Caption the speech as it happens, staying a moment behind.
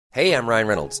Hey, I'm Ryan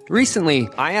Reynolds. Recently,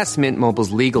 I asked Mint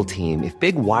Mobile's legal team if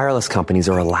big wireless companies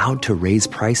are allowed to raise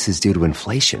prices due to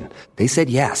inflation. They said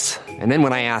yes. And then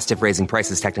when I asked if raising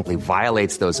prices technically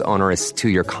violates those onerous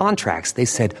two-year contracts, they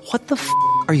said, "What the f***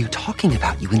 are you talking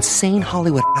about, you insane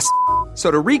Hollywood ass?" So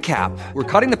to recap, we're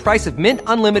cutting the price of Mint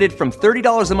Unlimited from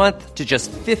 $30 a month to just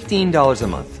 $15 a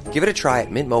month. Give it a try at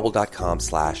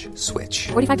mintmobile.com/switch.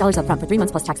 $45 up front for 3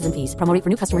 months plus taxes and fees. Promo rate for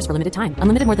new customers for limited time.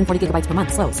 Unlimited more than 40 gigabytes per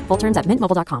month. Slows full terms at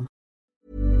mintmobile.com.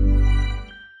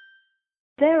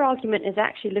 Their argument is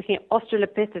actually looking at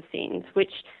Australopithecines,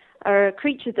 which are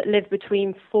creatures that lived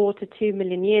between 4 to 2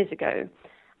 million years ago.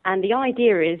 And the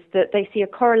idea is that they see a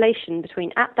correlation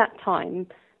between, at that time,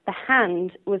 the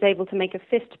hand was able to make a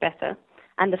fist better,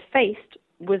 and the face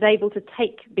was able to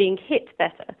take being hit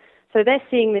better. So they're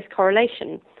seeing this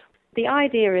correlation. The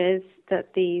idea is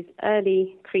that these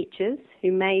early creatures,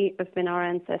 who may have been our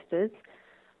ancestors,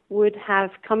 would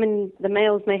have come in, the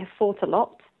males may have fought a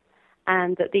lot,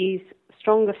 and that these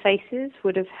stronger faces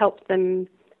would have helped them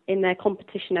in their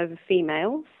competition over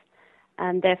females,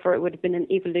 and therefore it would have been an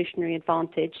evolutionary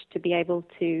advantage to be able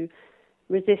to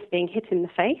resist being hit in the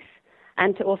face,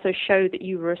 and to also show that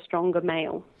you were a stronger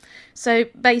male. So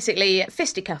basically,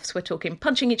 fisticuffs, we're talking,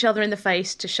 punching each other in the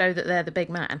face to show that they're the big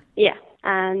man. Yeah,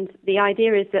 and the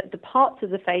idea is that the parts of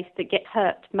the face that get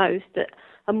hurt most, that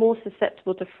are more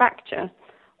susceptible to fracture,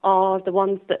 are the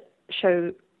ones that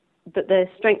show that they're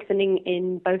strengthening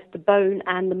in both the bone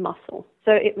and the muscle.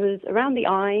 So it was around the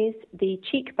eyes, the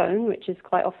cheekbone, which is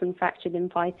quite often fractured in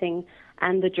fighting,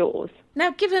 and the jaws.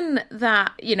 Now, given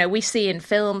that, you know, we see in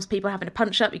films people having a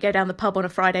punch-up, you go down the pub on a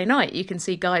Friday night, you can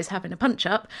see guys having a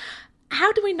punch-up.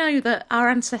 How do we know that our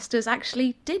ancestors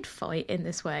actually did fight in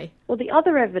this way? Well, the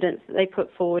other evidence that they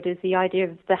put forward is the idea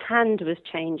of the hand was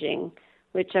changing,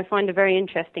 which I find a very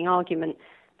interesting argument.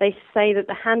 They say that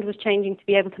the hand was changing to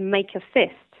be able to make a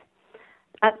fist.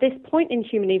 At this point in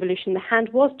human evolution, the hand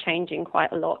was changing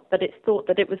quite a lot, but it's thought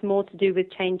that it was more to do with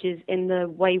changes in the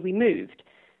way we moved,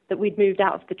 that we'd moved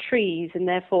out of the trees, and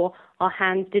therefore our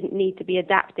hands didn't need to be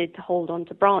adapted to hold on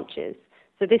to branches.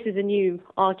 So this is a new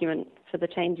argument for the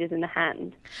changes in the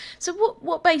hand. So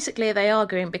what basically are they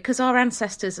arguing? Because our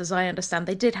ancestors, as I understand,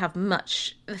 they did have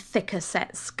much thicker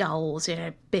set skulls, you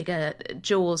know, bigger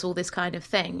jaws, all this kind of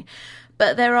thing.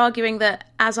 But they're arguing that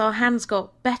as our hands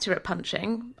got better at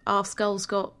punching, our skulls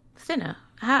got thinner.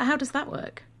 How does that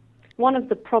work? One of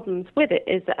the problems with it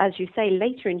is that, as you say,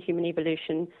 later in human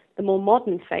evolution, the more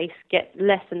modern face gets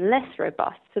less and less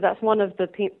robust. So that's one of the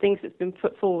things that's been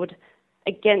put forward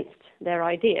against their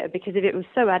idea, because if it was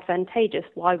so advantageous,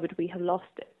 why would we have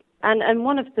lost it? And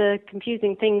one of the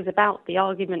confusing things about the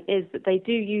argument is that they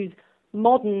do use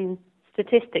modern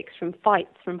statistics from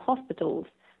fights from hospitals,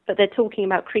 but they're talking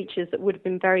about creatures that would have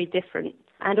been very different.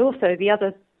 And also the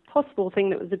other possible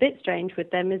thing that was a bit strange with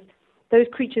them is those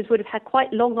creatures would have had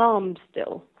quite long arms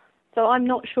still. So I'm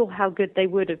not sure how good they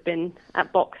would have been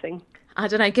at boxing. I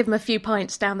don't know, give them a few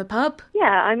pints down the pub?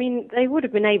 Yeah, I mean, they would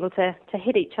have been able to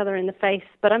hit each other in the face,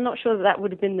 but I'm not sure that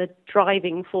would have been the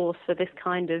driving force for this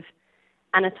kind of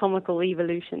anatomical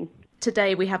evolution.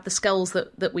 Today we have the skulls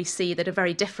that we see that are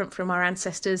very different from our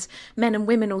ancestors. Men and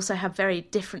women also have very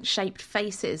different shaped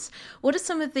faces. What are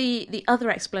some of the other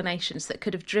explanations that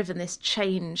could have driven this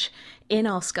change in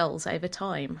our skulls over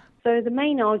time? So the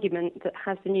main argument that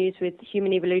has been used with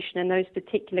human evolution and those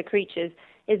particular creatures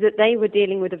is that they were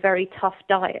dealing with a very tough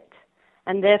diet,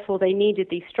 and therefore they needed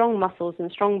these strong muscles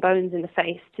and strong bones in the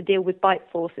face to deal with bite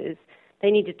forces.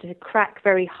 They needed to crack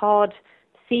very hard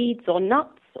seeds or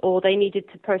nuts, or they needed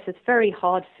to process very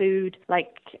hard food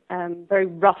like very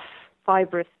rough,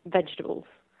 fibrous vegetables.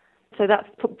 So that's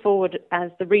put forward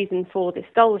as the reason for this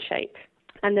skull shape.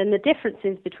 And then the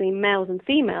differences between males and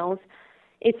females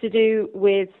is to do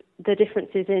with the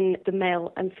differences in the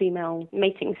male and female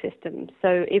mating system.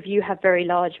 So if you have very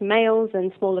large males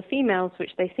and smaller females,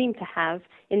 which they seem to have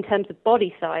in terms of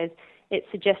body size, it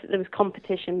suggests that there was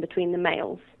competition between the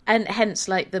males. And hence,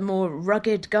 like, the more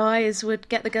rugged guys would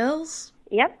get the girls?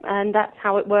 Yep, and that's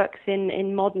how it works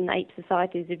in modern ape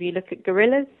societies. If you look at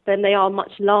gorillas, then they are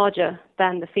much larger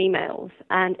than the females,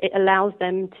 and it allows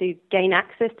them to gain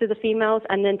access to the females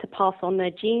and then to pass on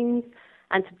their genes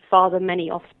and to father many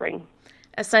offspring.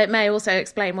 So it may also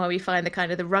explain why we find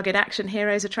the rugged action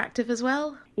heroes attractive as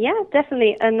well? Yeah,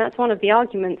 definitely, and that's one of the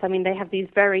arguments. I mean, they have these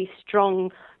very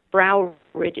strong brow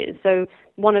ridges. So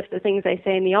one of the things they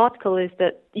say in the article is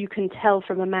that you can tell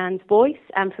from a man's voice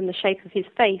and from the shape of his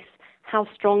face how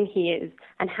strong he is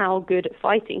and how good at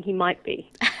fighting he might be.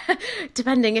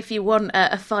 depending if you want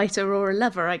a fighter or a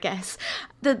lover, I guess.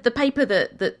 The paper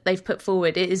that they've put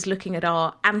forward is looking at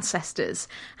our ancestors.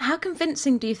 How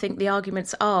convincing do you think the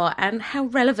arguments are, and how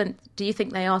relevant do you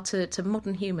think they are to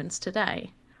modern humans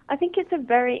today? I think it's a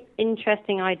very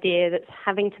interesting idea that's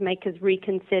having to make us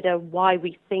reconsider why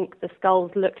we think the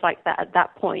skulls look like that at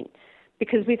that point.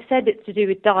 Because we've said it's to do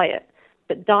with diet,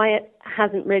 but diet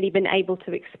hasn't really been able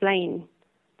to explain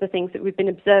the things that we've been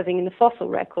observing in the fossil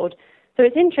record. So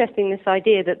it's interesting, this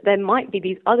idea that there might be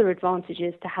these other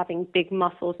advantages to having big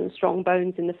muscles and strong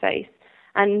bones in the face.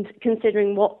 And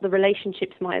considering what the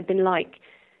relationships might have been like,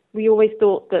 we always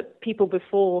thought that people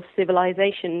before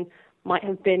civilization might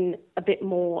have been a bit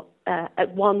more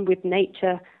at one with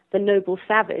nature, the noble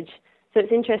savage. So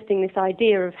it's interesting, this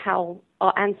idea of how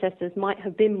our ancestors might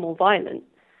have been more violent.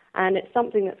 And it's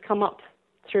something that's come up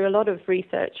through a lot of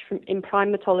research in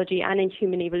primatology and in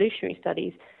human evolutionary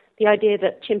studies, the idea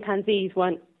that chimpanzees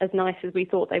weren't as nice as we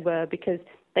thought they were because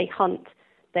they hunt,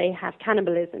 they have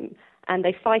cannibalism, and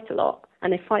they fight a lot,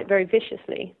 and they fight very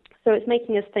viciously. So it's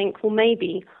making us think, well,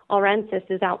 maybe our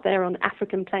ancestors out there on the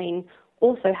African plain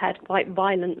also had quite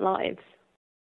violent lives.